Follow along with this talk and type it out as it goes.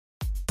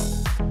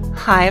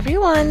Hi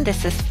everyone,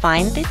 this is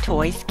Find the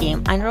Toys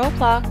game on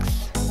Roblox.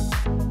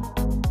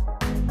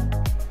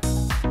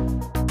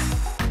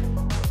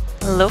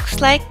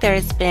 Looks like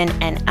there's been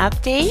an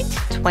update.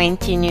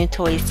 20 new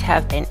toys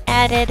have been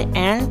added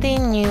and the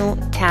new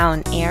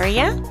town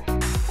area.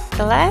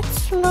 So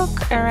let's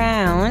look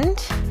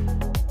around.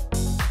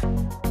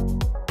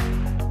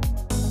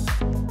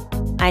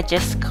 I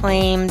just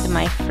claimed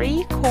my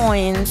free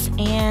coins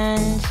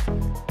and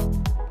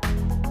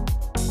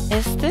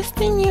is this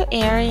the new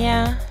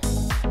area?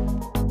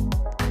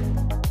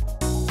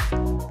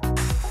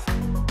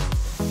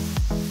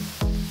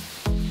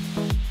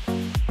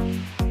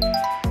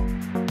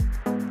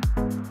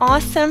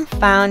 Awesome,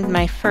 found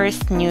my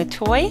first new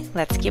toy.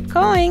 Let's keep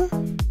going.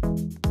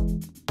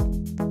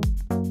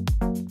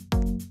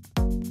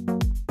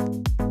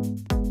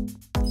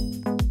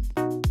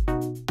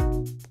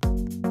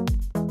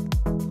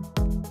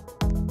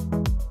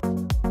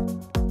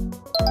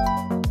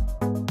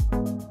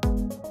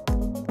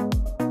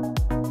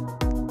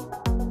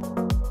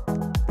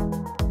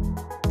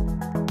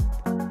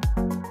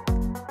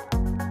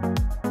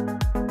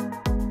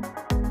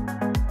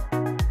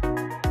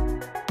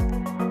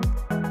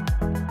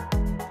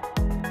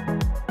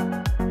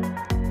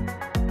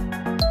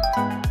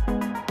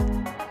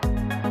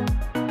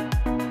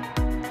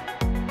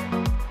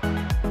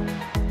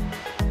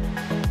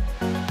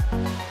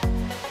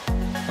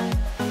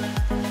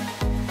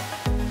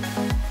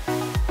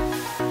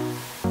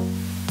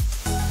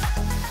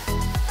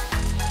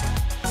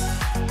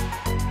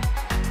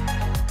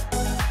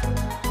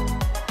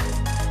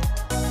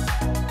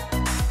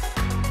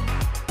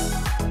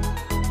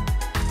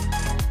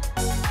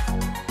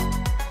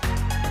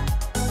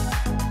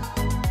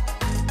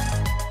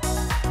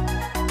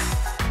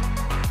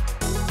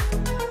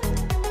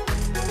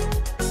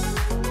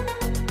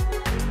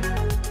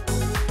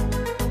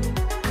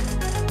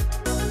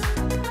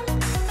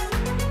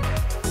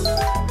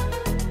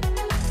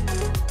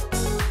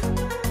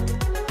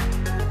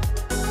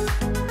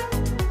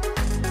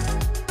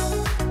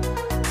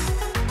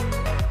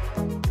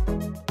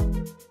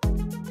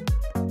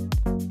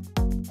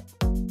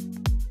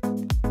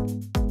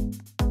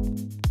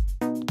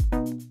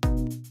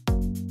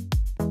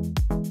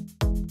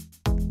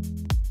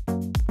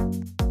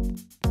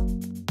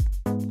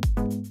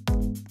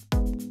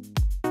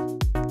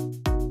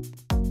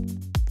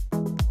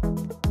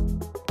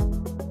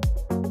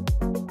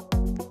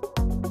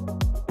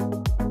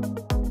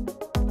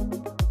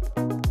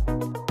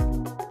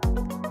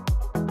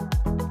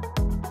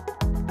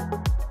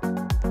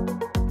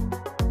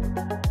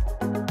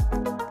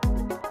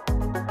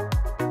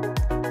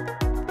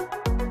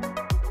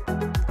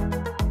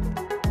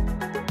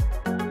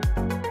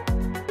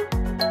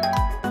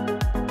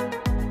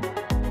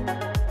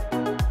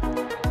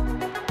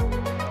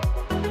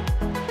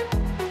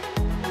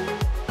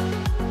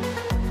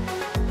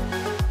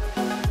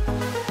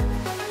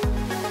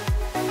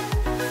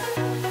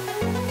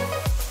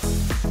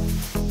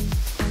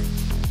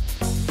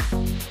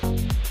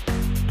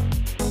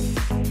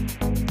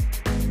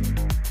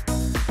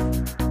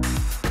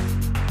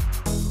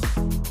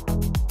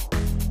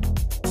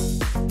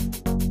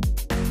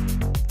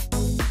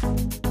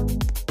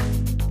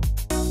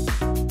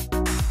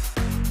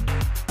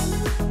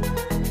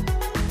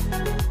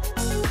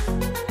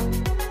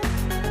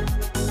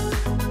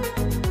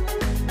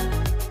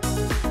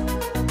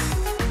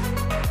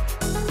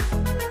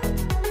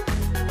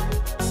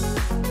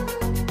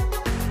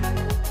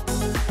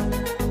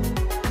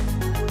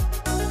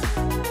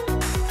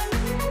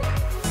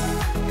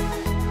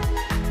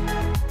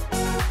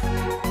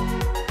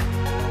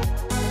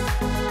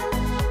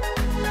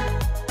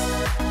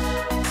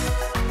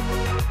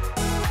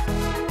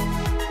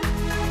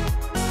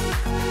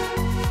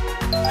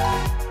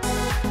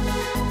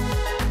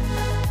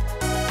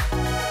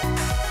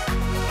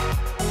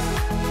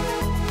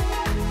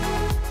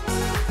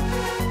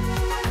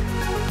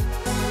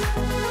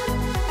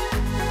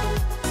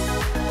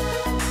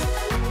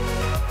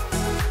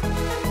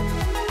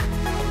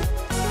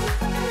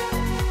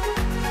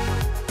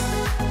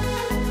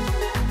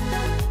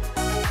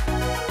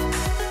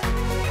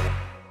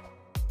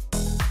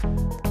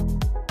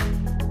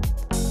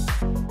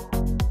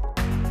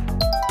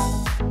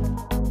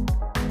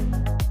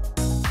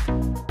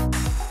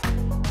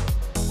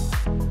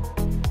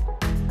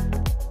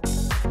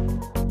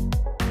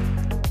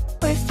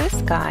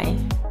 Guy.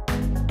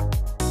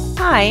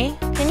 Hi,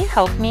 can you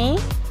help me?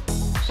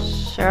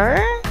 Sure.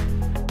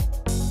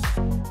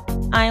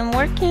 I'm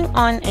working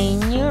on a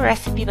new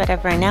recipe but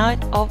I've run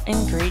out of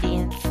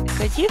ingredients.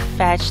 Could you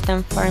fetch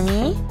them for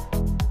me?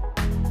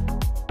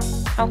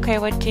 Okay,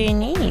 what do you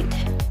need?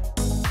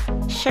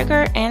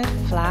 Sugar and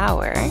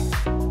flour.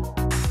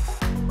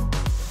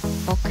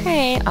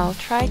 Okay, I'll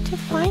try to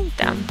find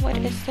them. What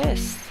is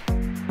this?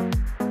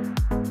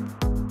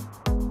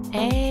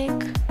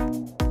 Egg.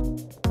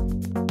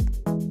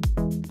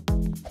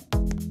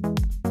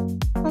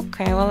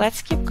 Okay, well,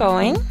 let's keep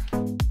going.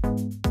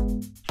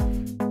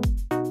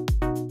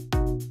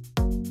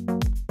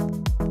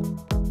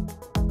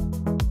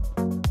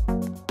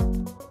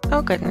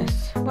 Oh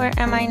goodness, where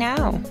am I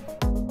now?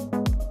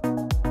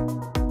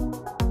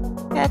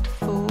 Pet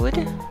food.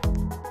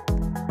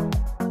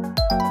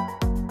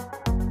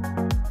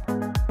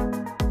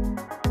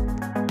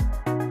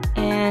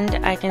 And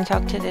I can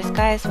talk to this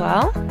guy as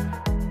well.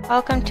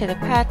 Welcome to the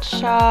pet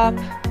shop.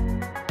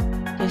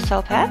 Do you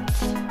sell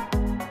pets?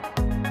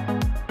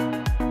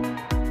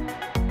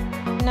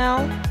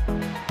 No?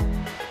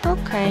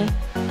 Okay.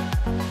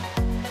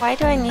 Why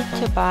do I need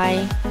to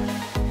buy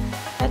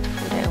pet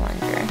food, I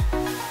wonder?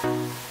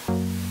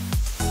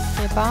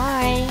 Okay,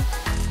 bye.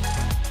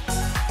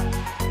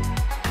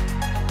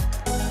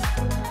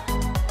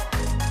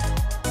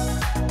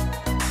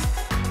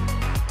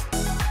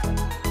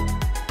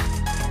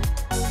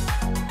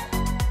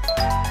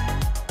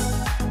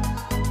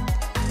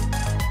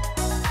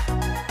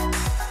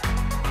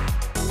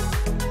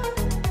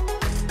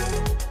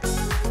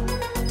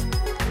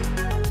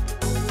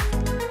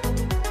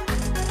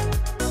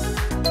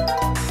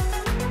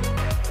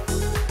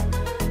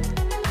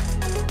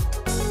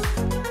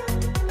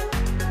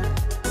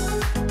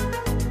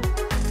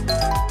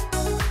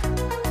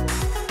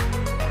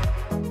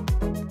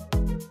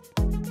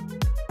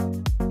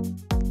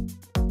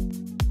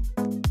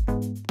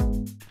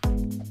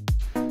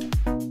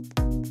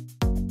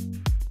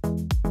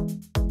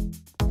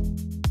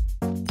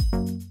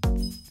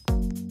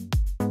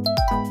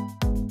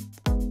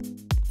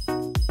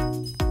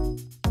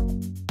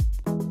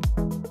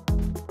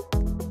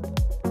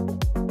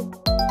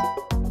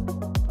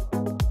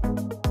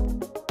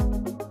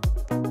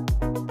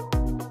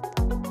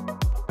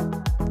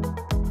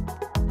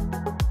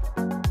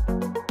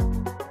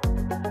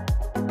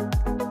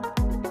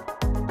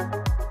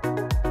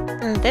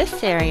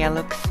 This area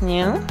looks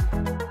new.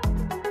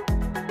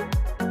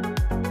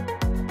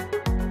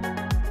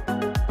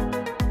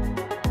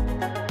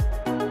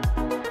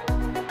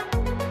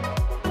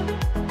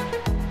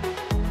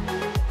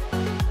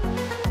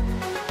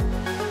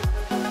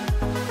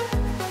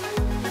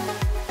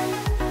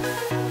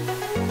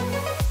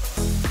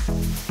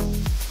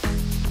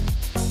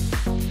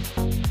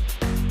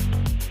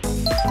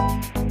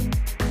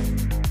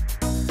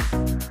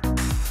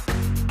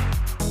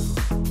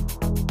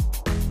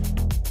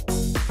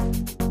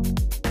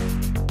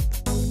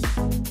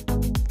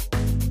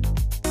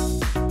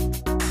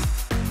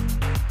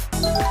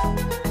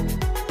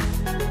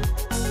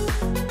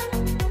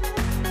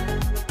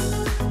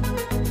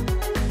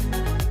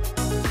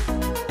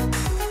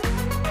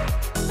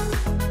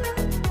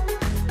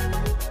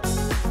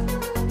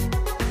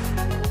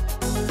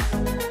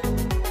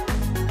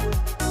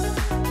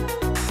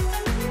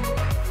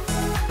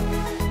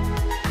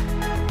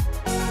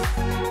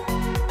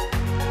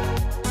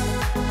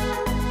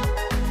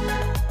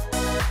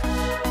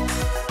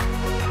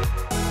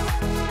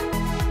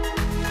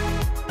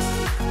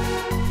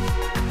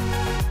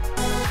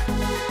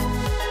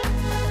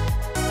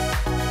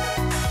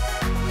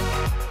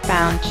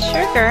 Found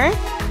sugar.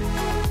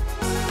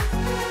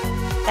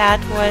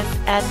 That was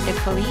at the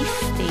police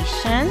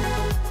station.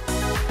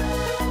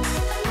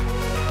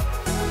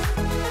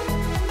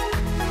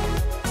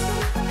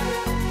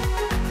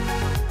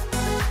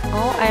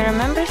 Oh, I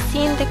remember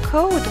seeing the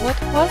code.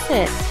 What was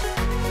it?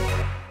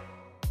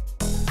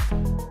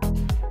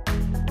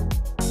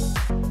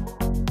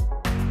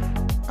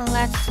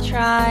 Let's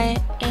try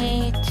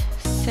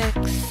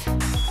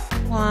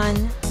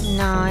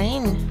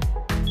 8619.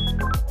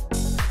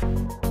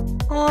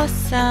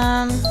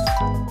 Awesome!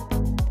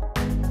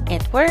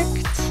 It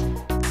worked!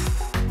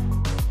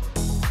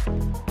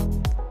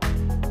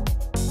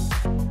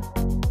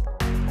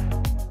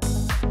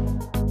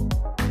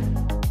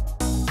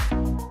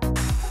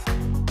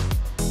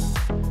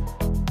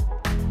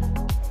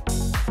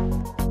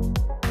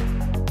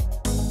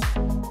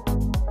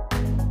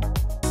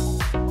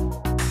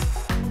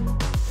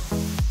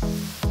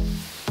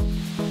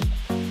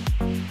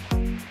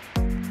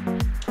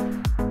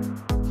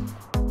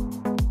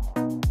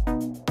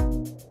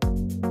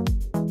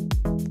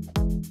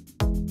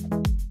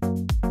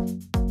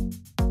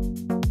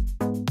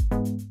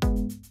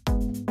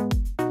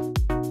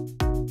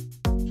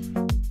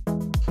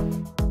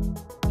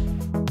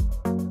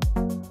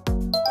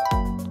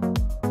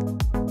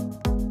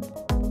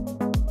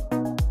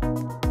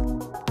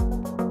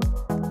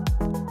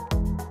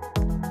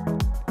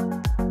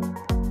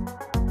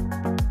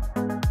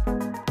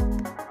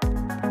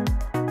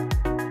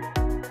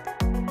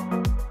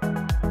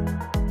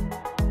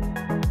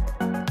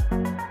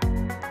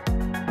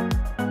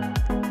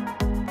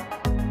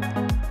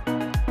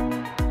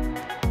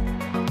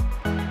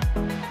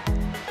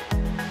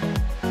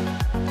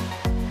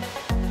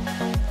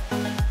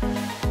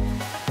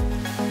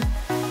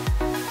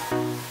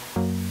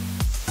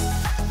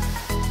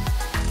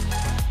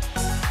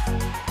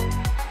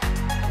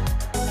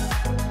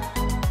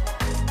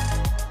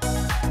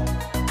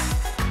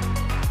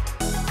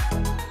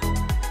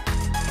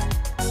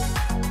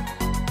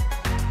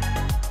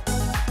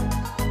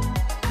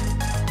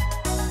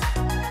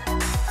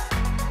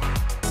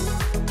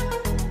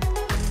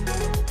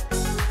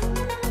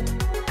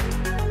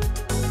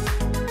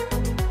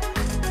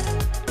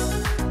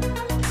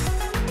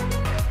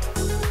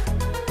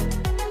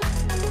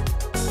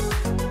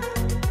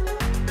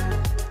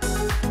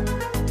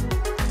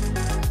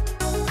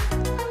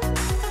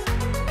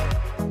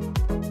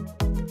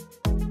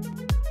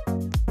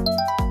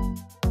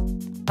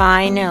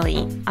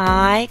 Finally,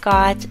 I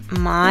got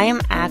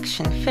Mime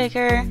action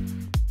figure.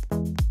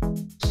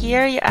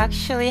 Here you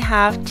actually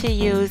have to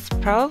use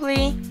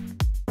probably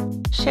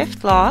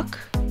shift lock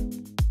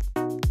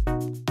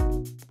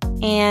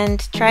and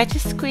try to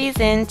squeeze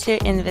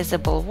into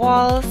invisible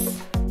walls.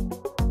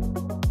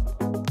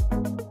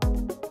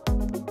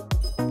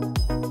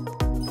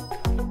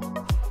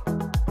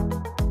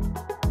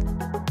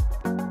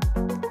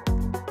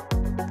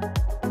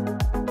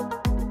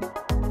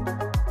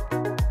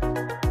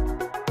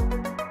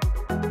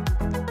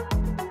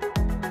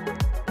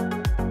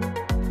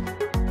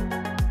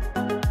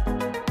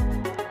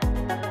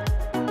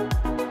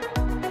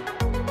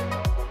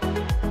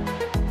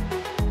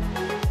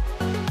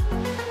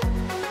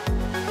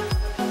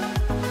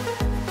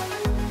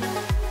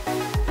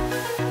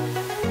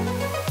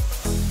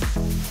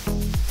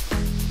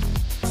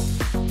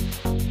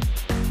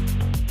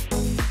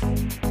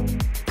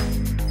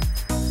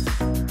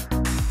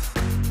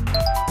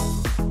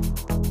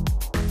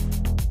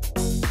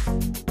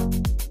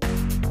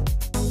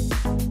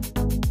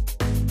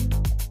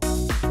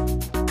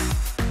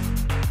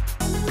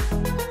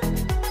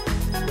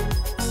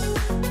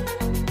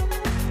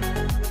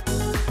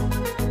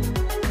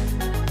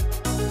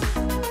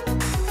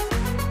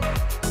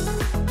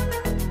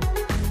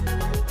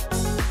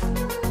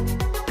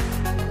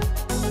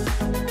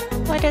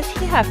 What does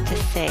he have to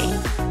say?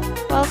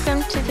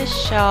 Welcome to the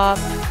shop.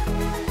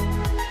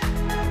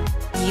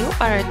 You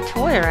are a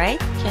toy, right?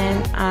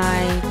 Can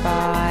I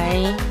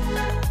buy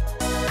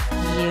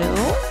you?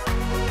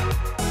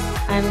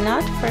 I'm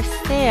not for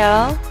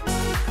sale.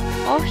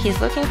 Oh, he's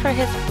looking for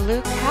his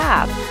blue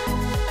cap.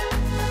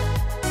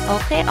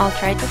 Okay, I'll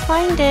try to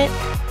find it.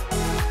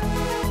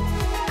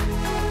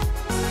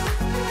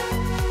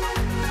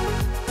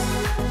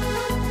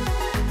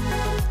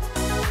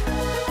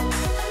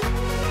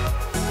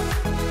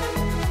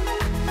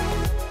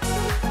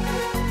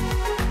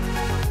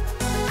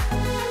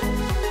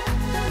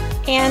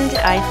 And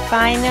I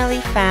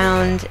finally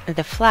found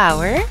the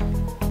flower.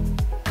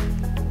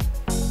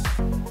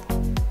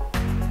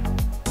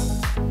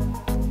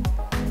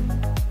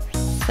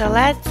 So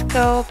let's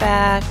go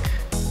back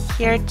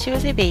here to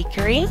the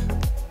bakery.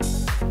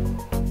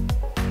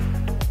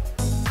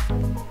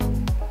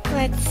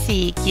 Let's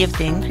see, give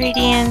the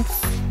ingredients.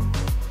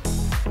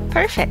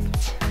 Perfect.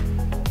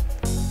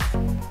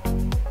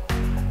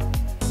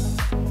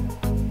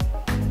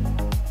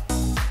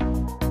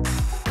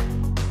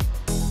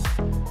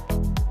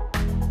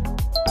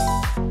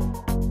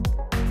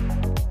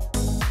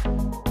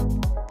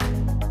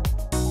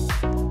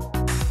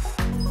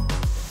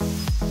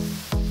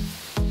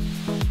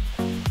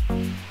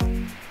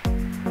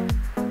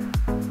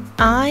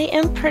 I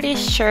am pretty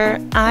sure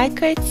I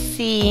could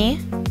see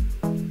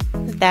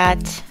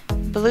that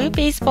blue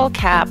baseball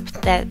cap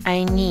that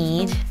I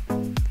need.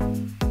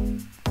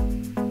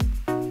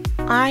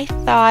 I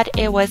thought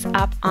it was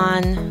up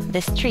on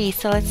this tree,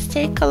 so let's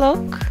take a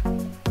look.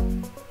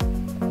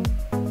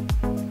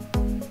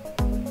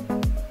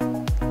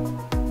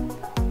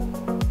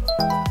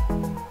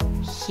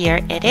 Here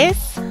it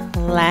is.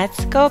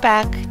 Let's go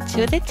back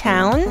to the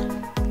town.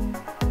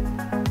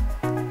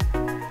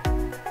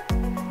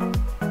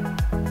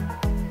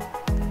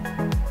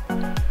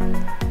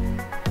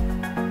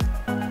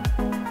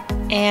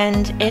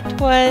 And it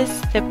was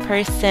the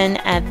person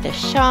at the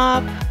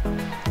shop.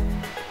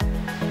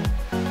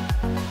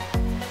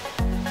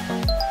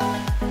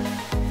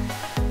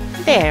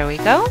 There we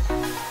go.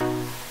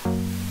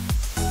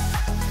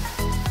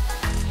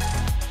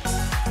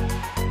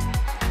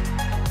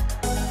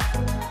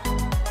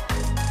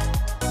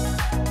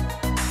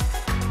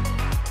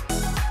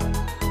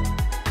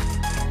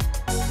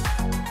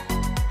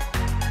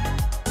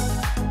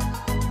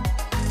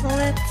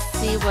 Let's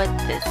see what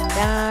this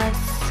does.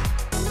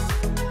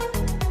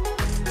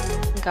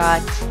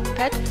 Got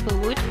pet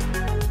food.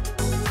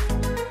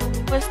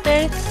 Was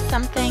there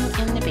something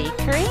in the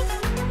bakery?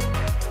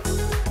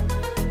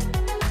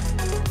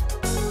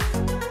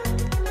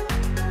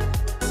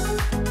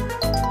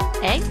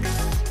 Eggs?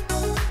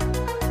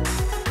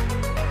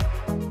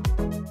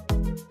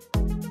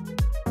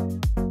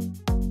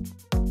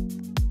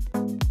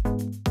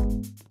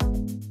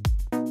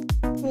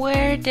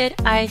 Where did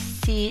I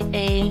see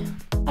a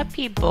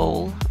puppy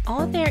bowl?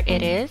 Oh, there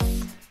it is.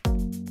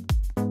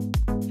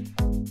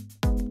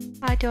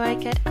 How do I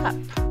get up?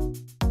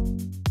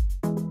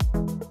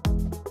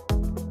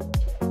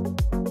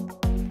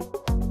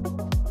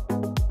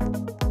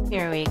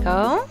 Here we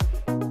go.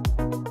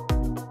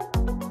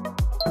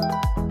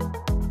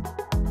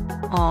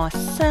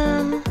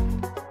 Awesome.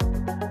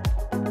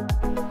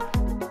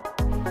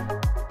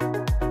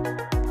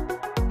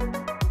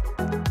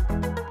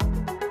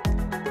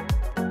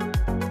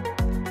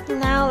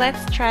 Now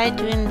let's try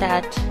doing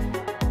that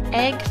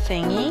egg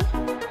thingy.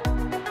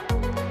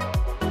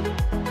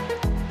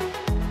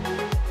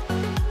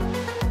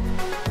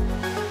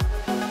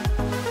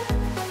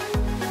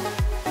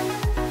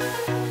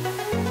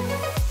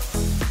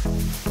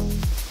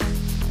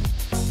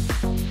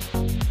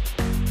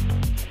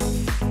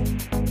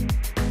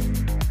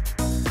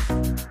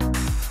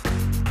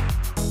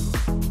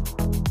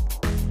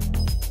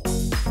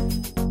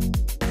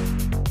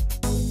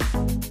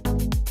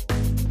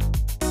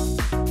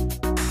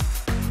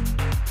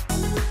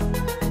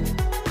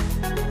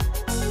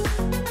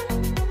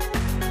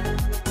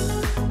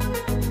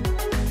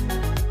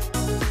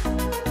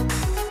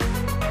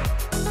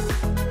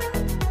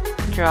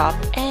 drop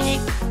egg.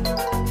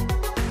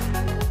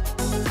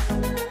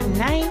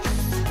 Nice.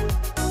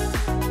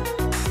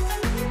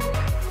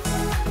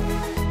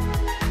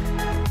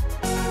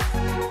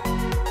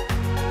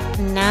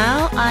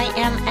 Now I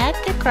am at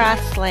the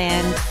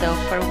grassland, so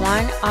for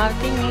one of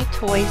the new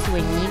toys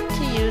we need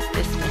to use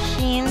this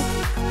machine.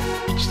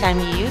 Each time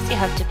you use, you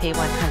have to pay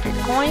 100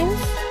 coins.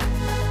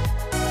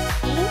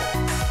 See?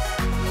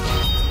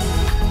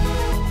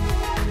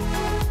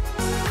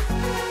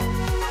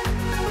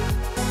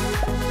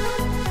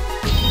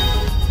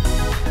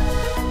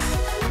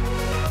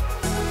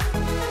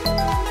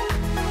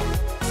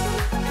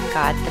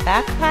 Got the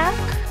backpack.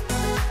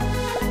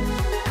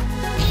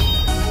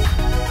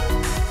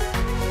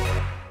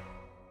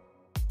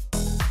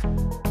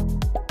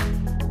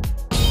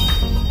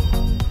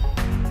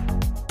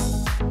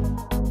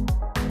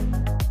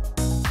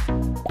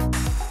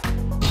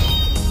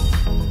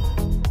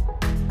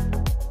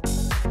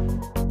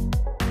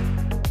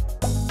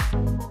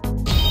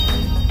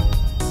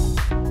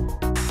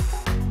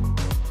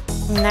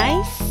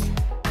 Nice.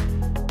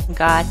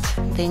 Got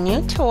the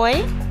new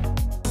toy.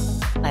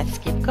 Let's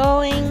keep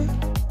going.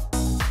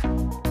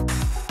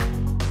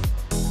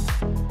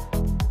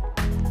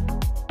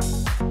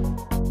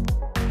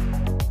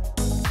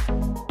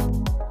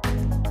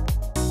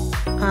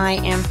 I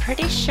am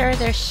pretty sure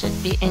there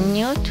should be a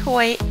new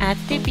toy at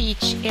the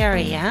beach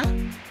area.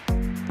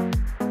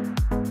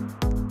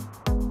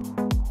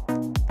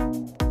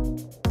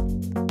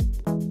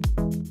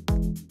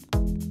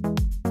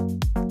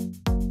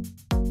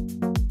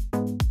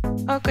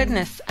 Oh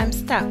goodness, I'm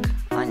stuck.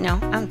 Oh no,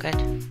 I'm good.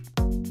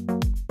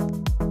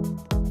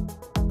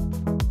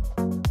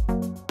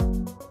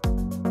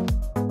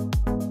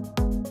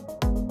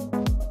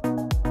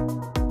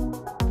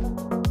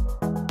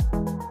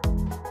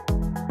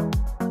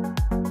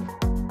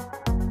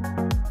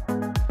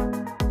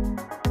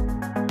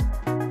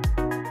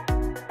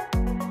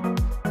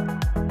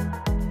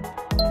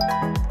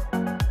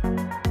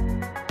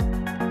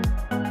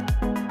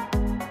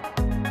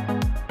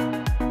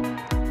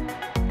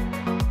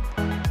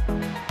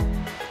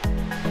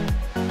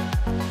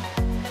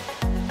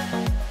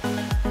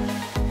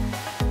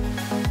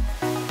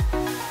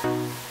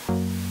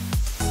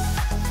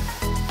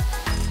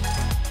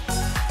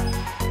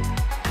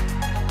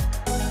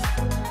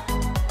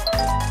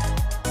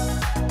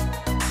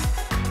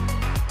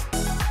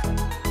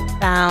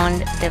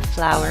 Found the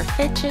flower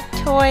fidget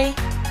toy.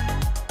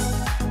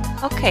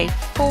 Okay,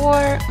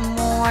 4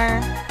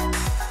 more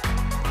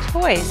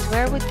toys.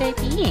 Where would they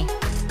be?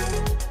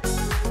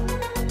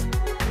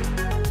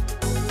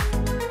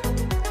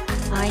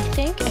 I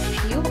think a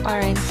few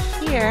are in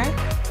here.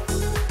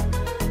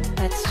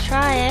 Let's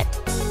try it.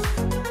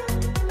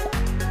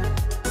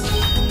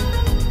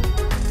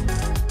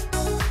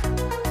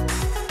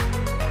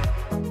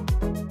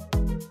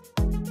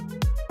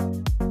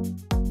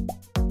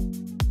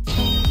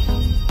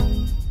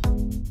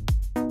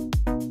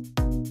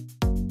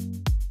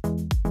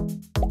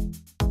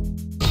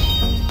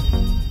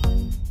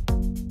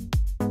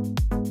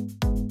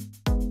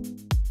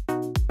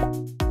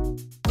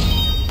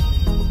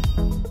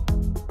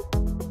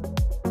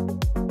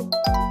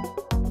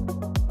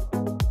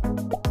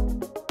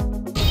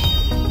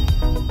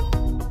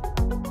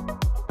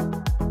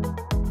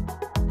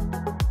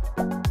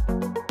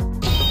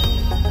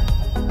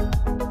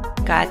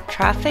 Got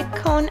traffic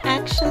cone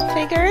action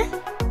figure.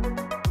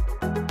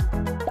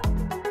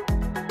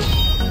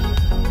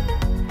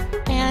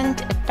 And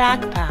a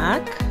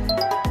backpack.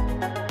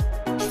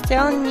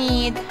 Still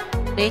need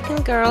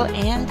Bacon Girl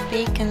and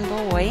Bacon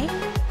Boy.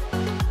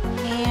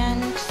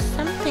 And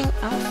something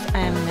else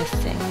I'm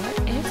missing.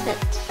 What is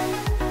it?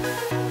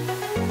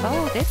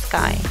 Oh, this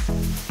guy.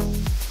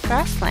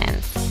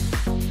 Grasslands.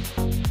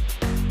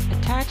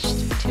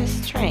 Attached to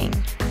string.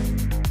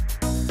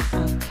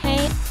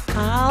 Okay,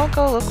 I'll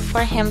go look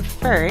for him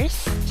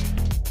first.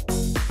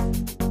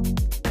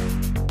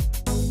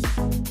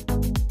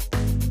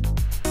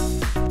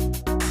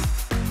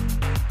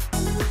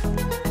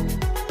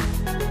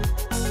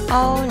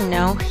 Oh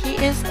no, he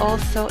is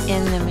also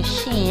in the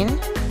machine.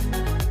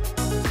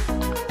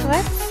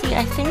 Let's see,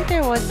 I think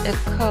there was a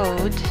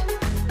code.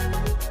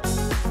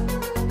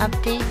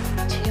 Update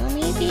 2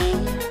 maybe?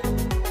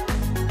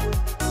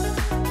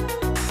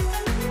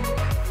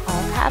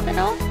 All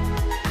capital?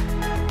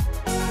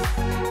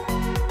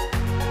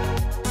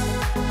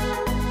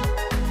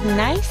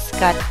 Nice,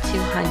 got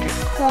 200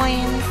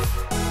 coins.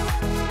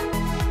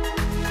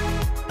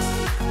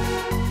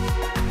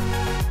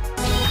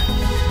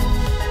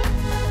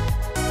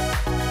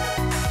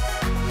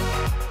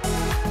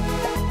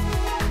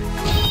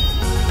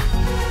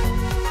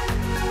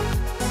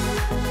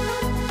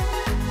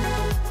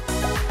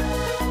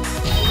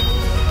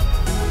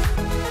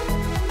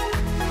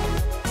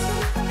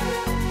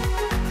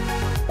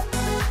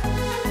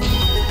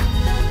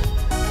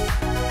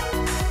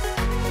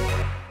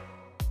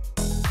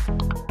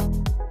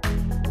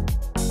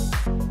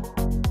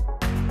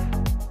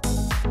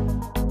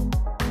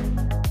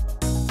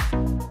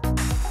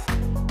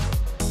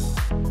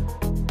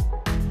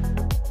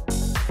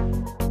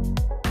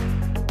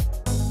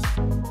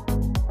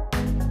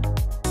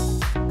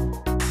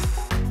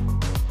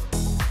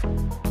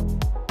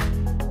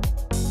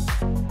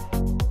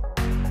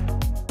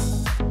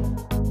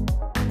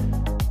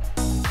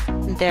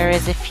 there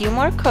is a few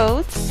more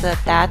codes, so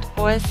that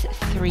was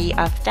 3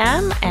 of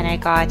them, and I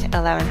got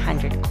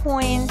 1100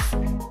 coins.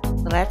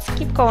 So let's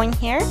keep going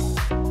here.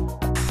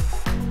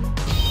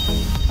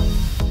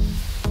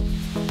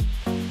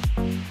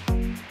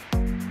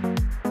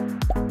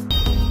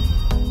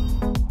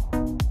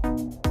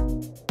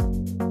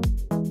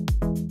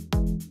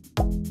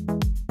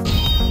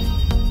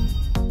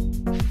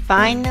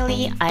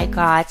 Finally, I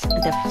got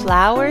the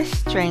flower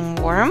string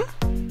worm.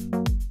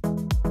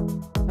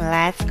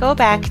 Let's go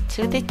back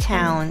to the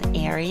town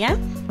area.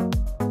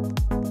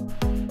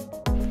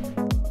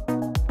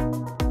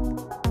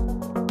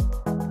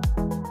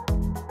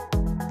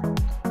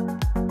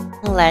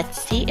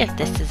 Let's see if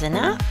this is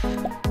enough.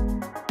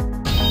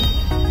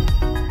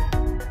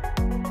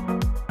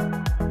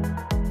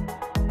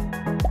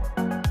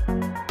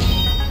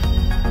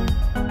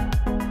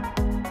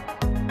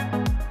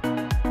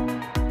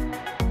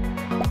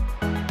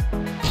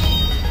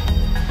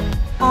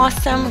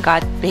 Awesome,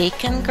 got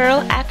Bacon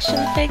Girl action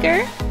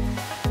figure.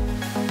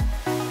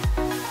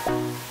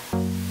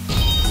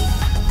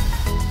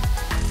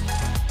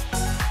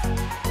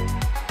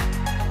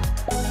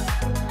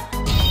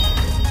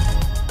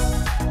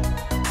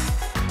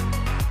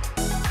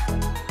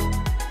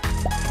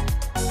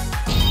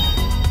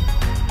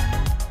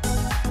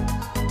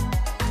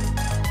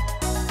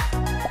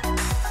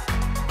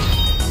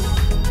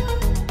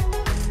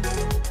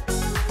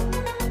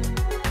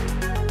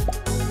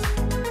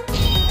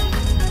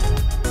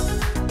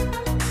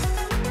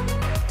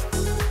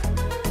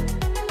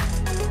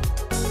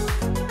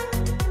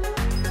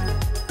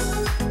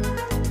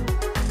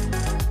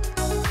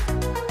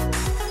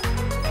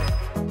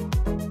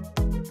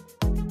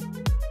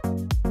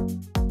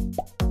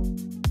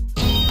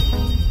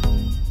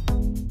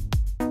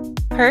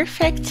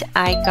 Perfect,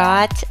 I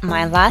got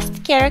my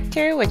last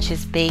character, which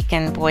is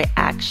Bacon Boy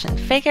action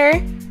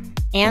figure.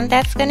 And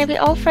that's gonna be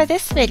all for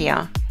this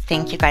video.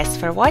 Thank you guys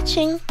for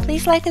watching.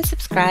 Please like and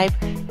subscribe,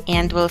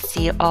 and we'll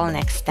see you all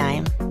next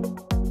time.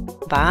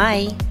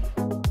 Bye!